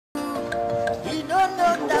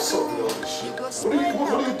What's up with all this shit? What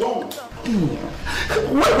are you doing?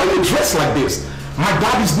 Why are you dressed like this? My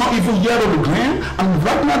daddy's not even yet on the ground. And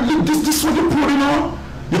right now, look, this is what you're putting on.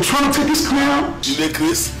 You're trying to take his crown. You like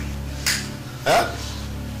Chris? Huh?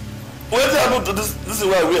 What did I do to this? This is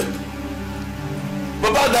why we're.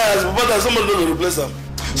 Papa dies, somebody going to replace him.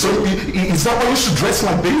 So is that why you should dress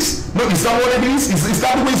like this? No, is that what it is? Is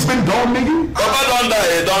that the way it's been done, nigga? Papa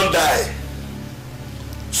don't die.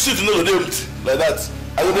 Shit, no, like that.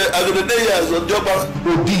 I go the day as a job.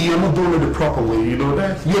 Oh, D, you're not doing it the proper way, you know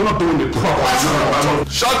that? You're not doing it proper way.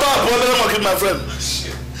 Shut up, don't let him kill my friend.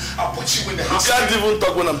 Shit. I'll put you in the house. You can't even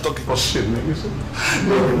talk when I'm talking. Oh shit, nigga.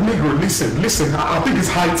 Nigga, listen. I think it's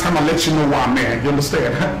high time I let you know why I'm mad. You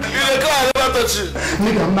understand? You the car, I never touch you.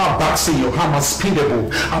 Nigga, I'm not boxing you. I'm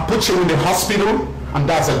hospitable. I'll put you in the hospital. And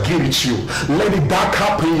that's a get at you. Let it back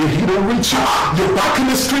up and he don't reach you. You're back in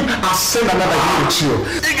the street, I'll send another hit at you.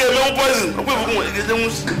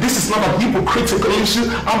 This is not a hypocritical issue.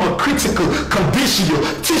 I'm a critical condition.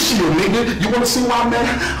 Tissue, nigga. You wanna see why I'm mad?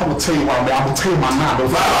 I'm gonna tell you why I'm mad. I'm gonna tell you my mind.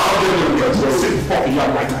 You're sitting fucking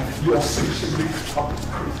young like that. You're sick shit, nigga.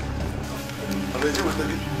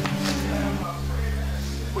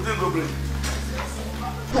 What did you go bring?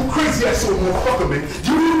 You crazy ass old motherfucker, man.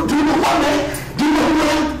 Do you know what, man? Do you know who I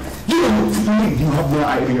am? You have no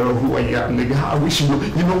idea who I am, nigga. I wish you would.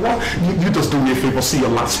 You know what? You just do me a favor, see your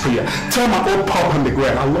last prayer. Tell my old pop on the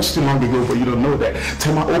ground. I lost you long ago, but you don't know that.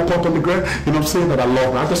 Tell my old pop on the ground, you know what I'm saying, that I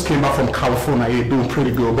love her. I just came back from California, here doing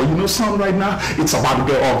pretty good. But you know something right now? It's about to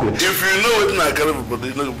get ugly. If you know it, I can't, but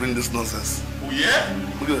you're not going to bring this nonsense. Oh, yeah?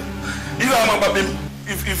 Okay.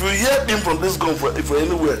 If you hear him from this gun for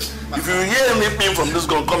anywhere, if you hear anything from this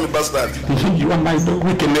gun, call me bastard. You and I,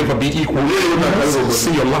 we can never be equal.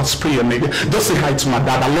 See your last prayer, nigga. Just say hi to my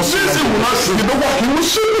dad. I lost you. You know what? You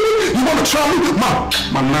shoot me? You want to try me? Nah,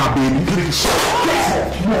 baby.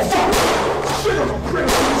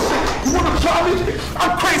 You want to try me?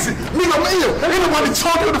 I'm crazy. Nigga, I'm ill. Ain't nobody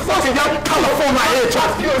talking to the fucking y'all California air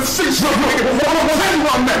traffic. You're sick.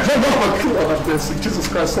 Jesus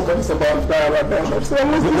Christ, somebody's about to die right now. What's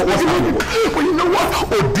happening? Well, you know what?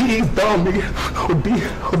 OD is down, nigga. OD.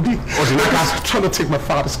 I'm trying to take my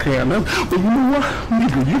father's care now. But you know what?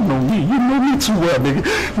 Nigga, you know me. You know me too well, nigga.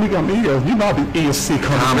 Nigga, I'm ill. You know I've been ill sick. But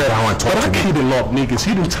I killed a lot of niggas.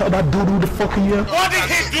 He didn't tell that dude the fucking year. What did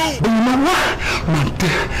he do? But you know what?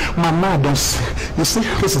 My mind don't see. You see,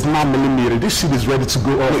 this is 9mm. This shit is ready to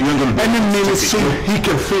go off. Any minute soon, he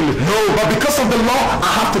can feel it. No, but because of the law, I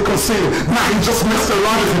have to conceal it. Nah, he just messed around.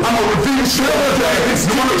 I'm a revealing shit.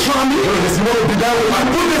 You want to try me? You want to be down with my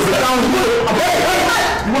goodness down with me?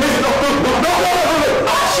 Hey! You want to get up? No!